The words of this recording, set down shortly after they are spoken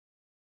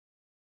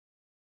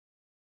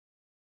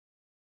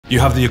You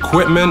have the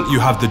equipment,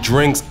 you have the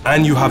drinks,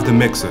 and you have the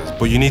mixers,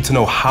 but you need to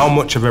know how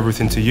much of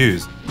everything to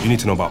use. You need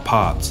to know about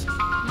parts.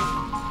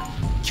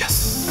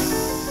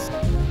 Yes!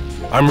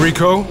 I'm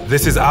Rico,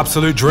 this is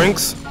Absolut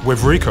Drinks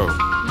with Rico.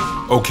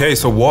 Okay,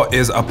 so what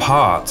is a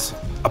part?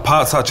 A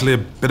part's actually a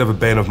bit of a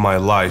bane of my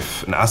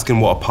life, and asking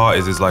what a part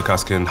is like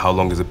asking how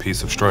long is a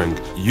piece of string.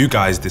 You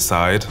guys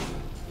decide,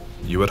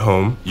 you at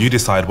home, you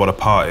decide what a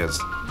part is.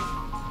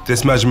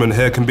 This measurement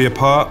here can be a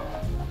part.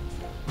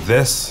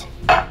 This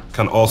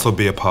can also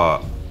be a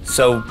part.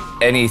 So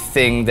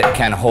anything that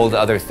can hold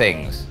other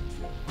things?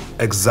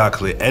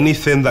 Exactly.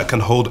 Anything that can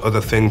hold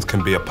other things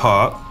can be a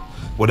part.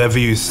 Whatever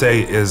you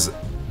say is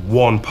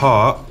one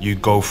part, you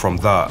go from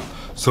that.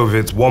 So if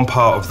it's one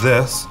part of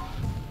this,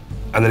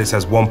 and then it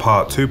says one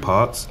part, two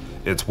parts,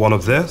 it's one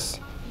of this,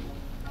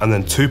 and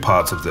then two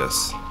parts of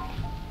this.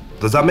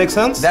 Does that make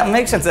sense? That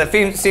makes sense. That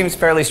seems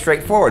fairly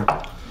straightforward.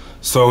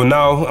 So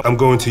now I'm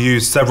going to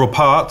use several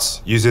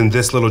parts using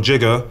this little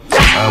jigger,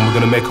 and we're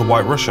gonna make a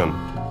White Russian.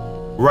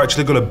 We're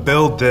actually gonna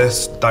build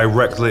this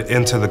directly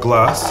into the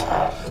glass,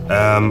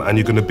 and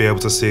you're gonna be able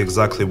to see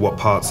exactly what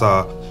parts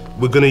are.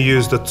 We're gonna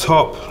use the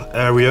top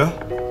area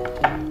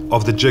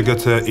of the jigger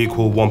to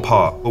equal one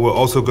part. But we're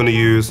also gonna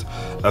use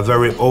a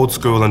very old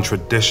school and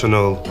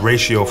traditional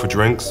ratio for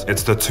drinks.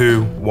 It's the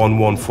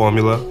 2-1-1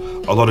 formula.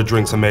 A lot of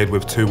drinks are made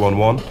with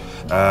 2-1-1.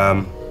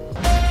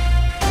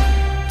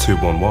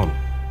 2-1-1.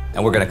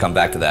 And we're gonna come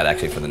back to that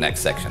actually for the next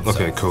section.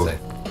 Okay, cool.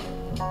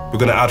 We're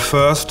gonna add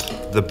first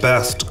the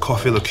best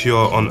coffee liqueur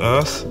on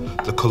earth,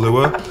 the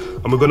Kahlua,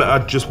 and we're gonna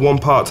add just one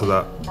part to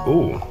that.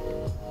 Ooh.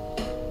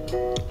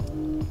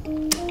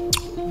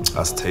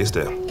 That's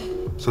tasty.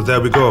 So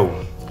there we go.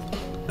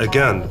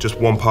 Again, just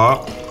one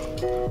part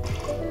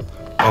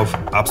of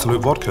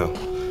Absolut vodka.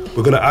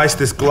 We're gonna ice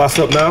this glass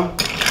up now.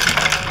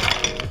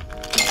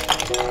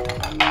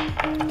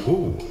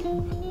 Ooh.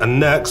 And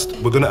next,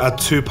 we're gonna add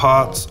 2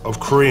 parts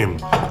of cream.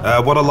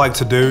 What I like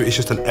to do is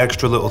just an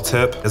extra little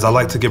tip, is I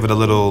like to give it a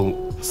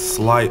little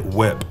slight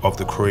whip of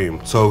the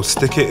cream. So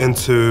stick it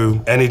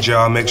into any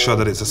jar, make sure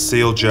that it's a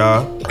sealed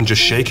jar, and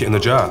just shake it in the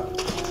jar.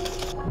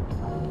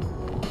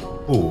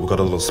 Ooh, we got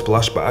a little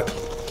splashback.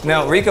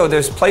 Now, Rico,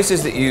 there's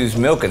places that use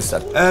milk and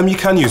stuff. You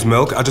can use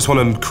milk. I just want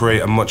to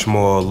create a much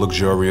more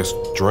luxurious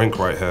drink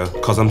right here.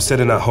 Because I'm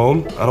sitting at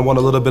home, and I want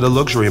a little bit of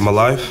luxury in my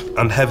life,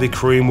 and heavy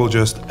cream will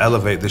just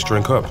elevate this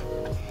drink up.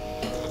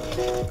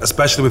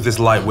 Especially with this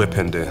light whip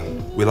in there.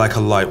 We like a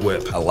light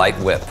whip. A light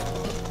whip.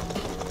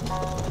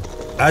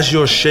 As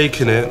you're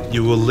shaking it,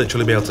 you will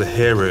literally be able to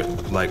hear it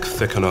like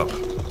thicken up.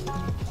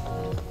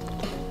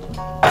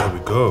 There we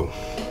go.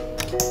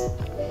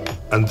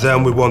 And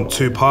then we want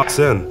 2 parts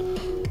in.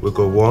 We'll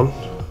go 1,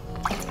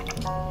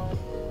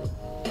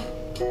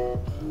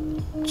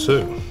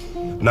 2.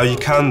 Now you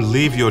can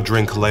leave your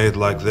drink layered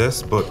like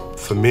this, but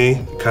for me,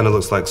 it kind of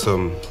looks like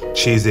some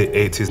cheesy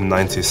 80s and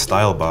 90s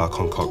style bar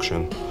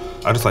concoction.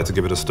 I just like to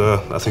give it a stir.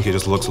 I think it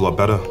just looks a lot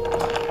better.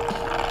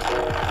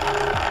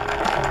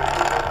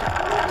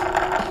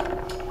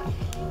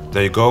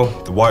 There you go,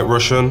 the White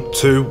Russian,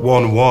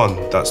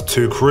 2-1-1. That's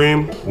 2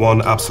 cream,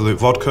 1 Absolut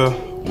vodka,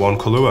 1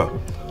 Kahlua.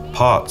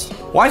 Parts.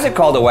 Why is it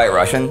called a White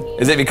Russian?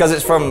 Is it because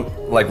it's from,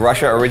 like,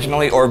 Russia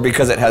originally, or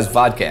because it has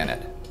vodka in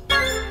it?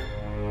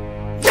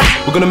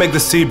 We're gonna make the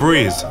Sea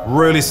Breeze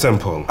really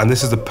simple. And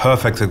this is the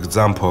perfect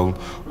example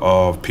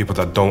of people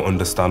that don't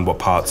understand what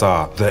parts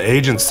are. The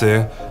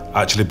agency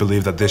actually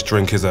believe that this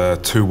drink is a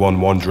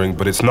 2-1-1 drink,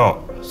 but it's not.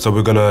 So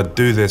we're gonna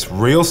do this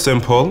real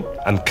simple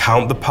and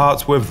count the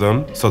parts with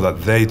them so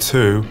that they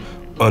too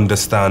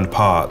understand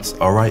parts.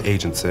 All right,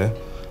 agency.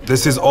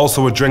 This is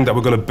also a drink that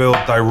we're gonna build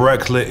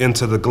directly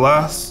into the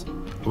glass.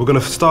 We're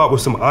gonna start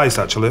with some ice,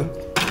 actually.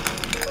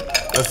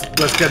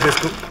 Let's get this.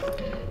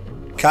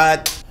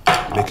 Cut.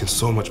 Making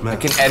so much mess. I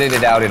can edit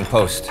it out in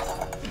post.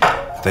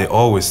 They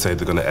always say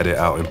they're gonna edit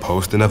out in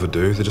post. They never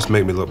do. They just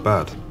make me look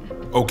bad.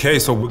 Okay,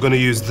 so we're gonna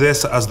use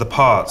this as the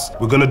parts.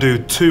 We're gonna do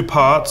 2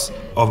 parts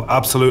of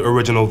Absolut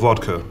Original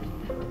Vodka.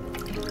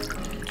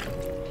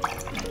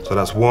 So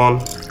that's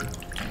 1,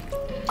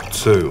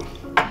 2.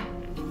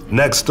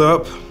 Next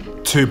up,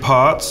 2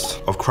 parts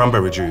of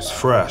cranberry juice,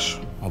 fresh.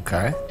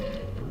 Okay.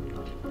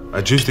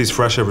 I juice these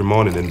fresh every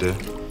morning, Indy.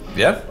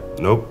 Yeah?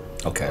 Nope.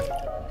 Okay.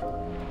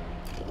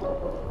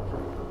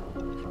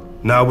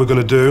 Now we're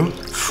gonna do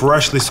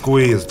freshly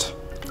squeezed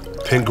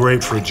pink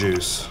grapefruit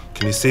juice.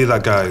 Can you see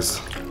that, guys?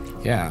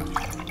 Yeah.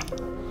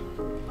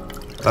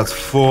 That's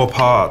 4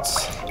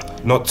 parts,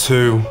 not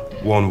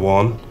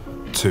 2-1-1,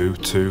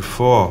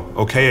 2-2-4.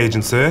 Okay,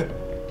 agency?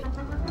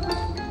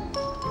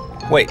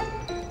 Wait,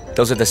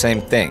 those are the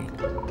same thing.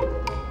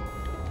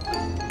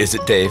 Is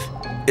it, Dave?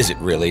 Is it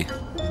really?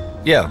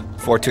 Yeah,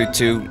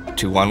 4-2-2,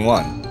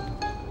 2-1-1.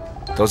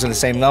 Those are the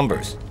same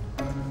numbers.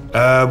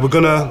 We're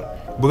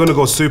gonna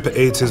go super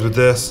 80s with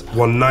this.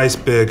 One nice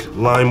big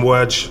lime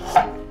wedge.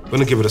 We're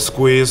gonna give it a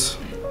squeeze,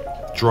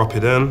 drop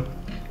it in,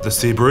 the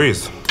Sea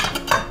Breeze.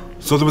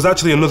 So there was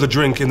actually another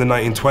drink in the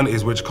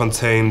 1920s which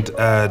contained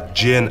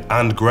gin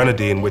and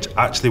grenadine, which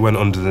actually went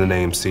under the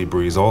name Sea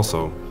Breeze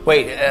also.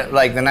 Wait,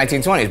 like the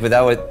 1920s, but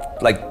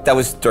that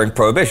was during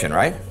Prohibition,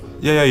 right?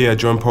 Yeah.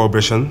 During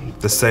Prohibition,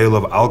 the sale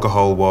of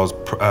alcohol was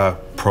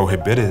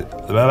prohibited.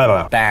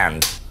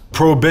 Banned.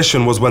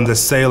 Prohibition was when the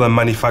sale and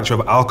manufacture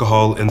of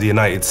alcohol in the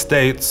United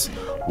States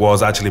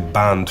was actually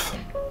banned.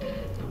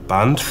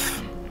 Banned?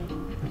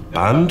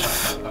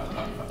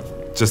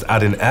 Just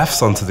adding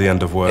F's onto the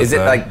end of words. Is it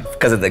like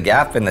because of the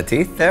gap in the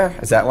teeth there?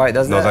 Is that why it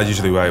does that? No, that's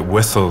usually why it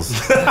whistles.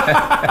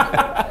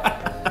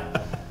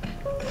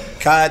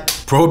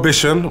 Cut.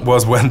 Prohibition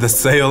was when the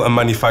sale and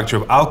manufacture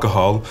of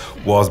alcohol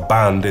was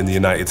banned in the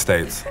United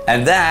States.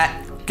 And that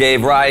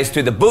gave rise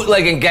to the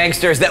bootlegging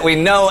gangsters that we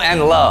know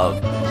and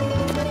love.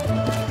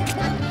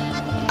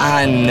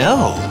 I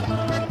know.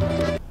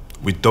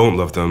 We don't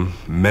love them.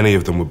 Many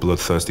of them were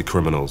bloodthirsty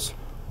criminals.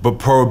 But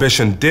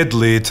Prohibition did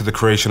lead to the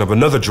creation of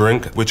another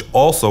drink, which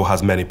also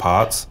has many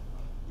parts,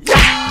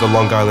 the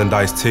Long Island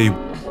iced tea.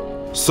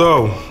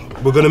 So,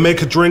 we're gonna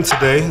make a drink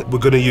today. We're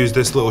gonna use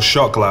this little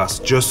shot glass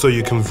just so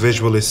you can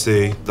visually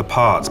see the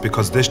parts,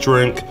 because this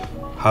drink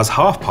has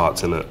half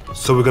parts in it.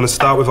 So we're gonna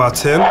start with our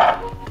tin.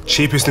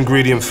 Cheapest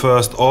ingredient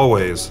first,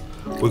 always.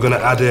 We're gonna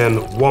add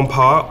in 1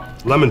 part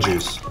lemon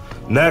juice.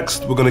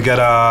 Next, we're gonna get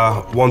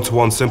our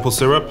 1-to-1 simple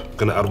syrup.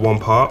 Gonna add 1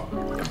 part.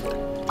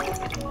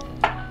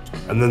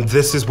 And then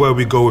this is where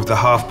we go with the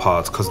half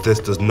parts, because this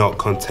does not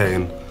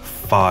contain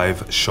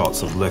 5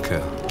 shots of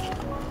liquor.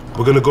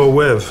 We're gonna go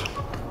with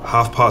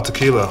half part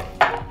tequila.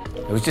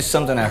 It was just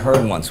something I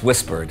heard once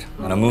whispered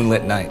on a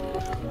moonlit night.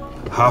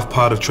 Half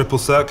part of triple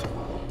sec.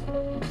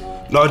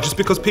 No, just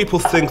because people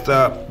think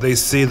that they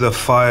see the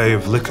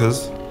 5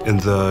 liquors in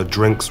the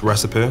drinks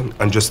recipe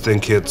and just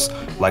think it's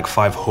like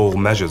 5 whole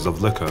measures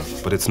of liquor,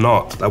 but it's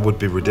not. That would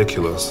be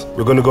ridiculous.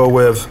 We're gonna go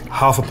with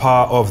half a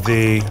part of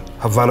the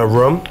Havanna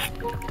Rum,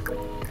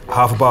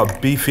 half a part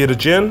of Beefeater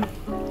Gin,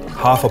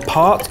 half a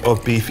part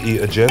of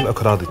Beefeater Gin. I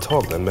could hardly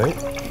talk then, mate.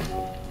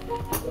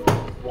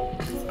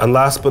 And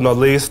last but not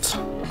least,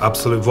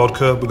 Absolut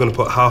Vodka. We're gonna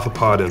put half a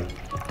part in.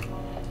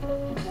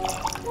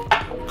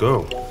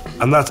 Go.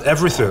 And that's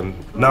everything.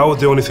 Now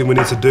the only thing we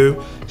need to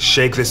do,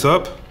 shake this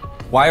up.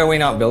 Why are we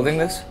not building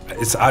this?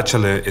 It's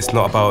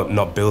not about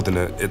not building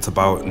it, it's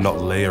about not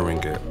layering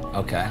it.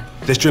 Okay.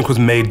 This drink was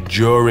made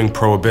during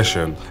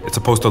Prohibition. It's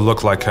supposed to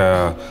look like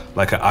an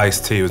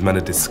iced tea. It was meant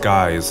to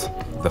disguise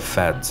the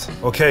feds.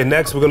 Okay,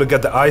 next we're gonna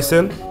get the ice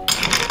in.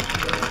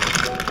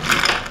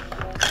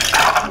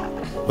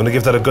 We're gonna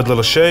give that a good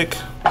little shake.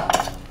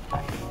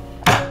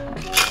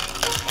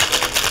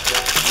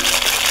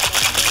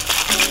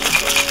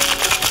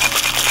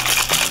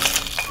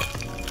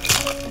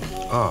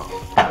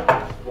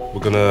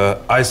 We're gonna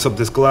ice up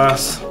this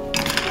glass.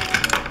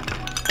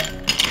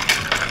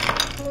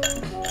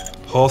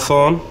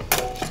 Hawthorne,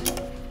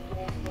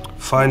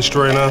 fine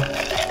strainer.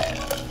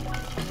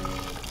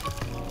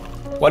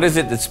 What is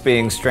it that's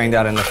being strained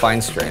out in the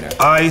fine strainer?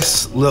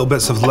 Ice, little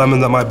bits of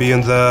lemon that might be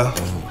in there.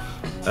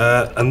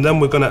 And then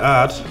we're gonna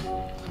add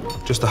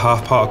just a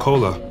half part of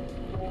cola.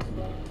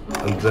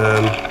 And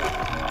then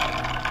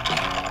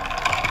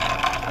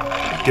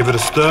give it a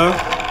stir.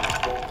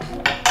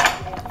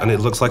 And it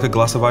looks like a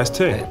glass of iced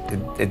tea.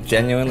 It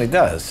genuinely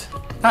does.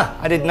 Huh,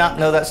 I did not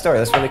know that story.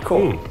 That's really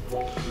cool.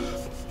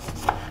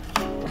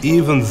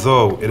 Even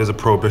though it is a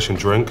Prohibition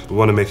drink, we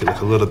want to make it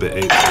look a little bit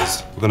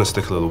 80s. We're gonna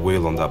stick a little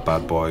wheel on that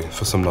bad boy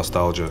for some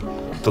nostalgia.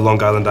 The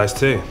Long Island iced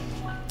tea.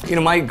 You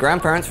know, my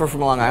grandparents were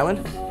from Long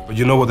Island. But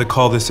you know what they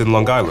call this in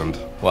Long Island?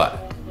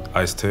 What?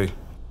 Iced tea.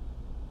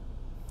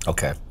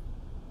 Okay.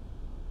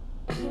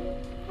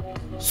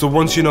 So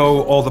once you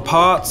know all the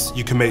parts,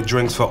 you can make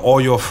drinks for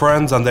all your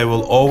friends and they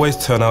will always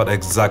turn out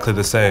exactly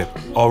the same.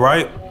 All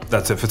right,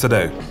 that's it for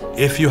today.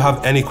 If you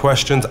have any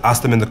questions,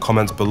 ask them in the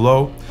comments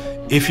below.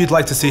 If you'd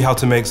like to see how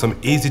to make some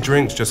easy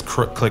drinks, just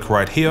click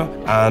right here.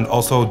 And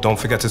also don't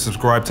forget to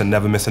subscribe to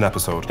never miss an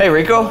episode. Hey,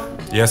 Rico.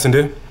 Yes,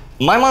 indeed.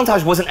 My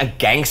montage wasn't a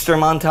gangster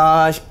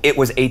montage, it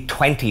was a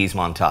 20s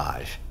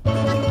montage.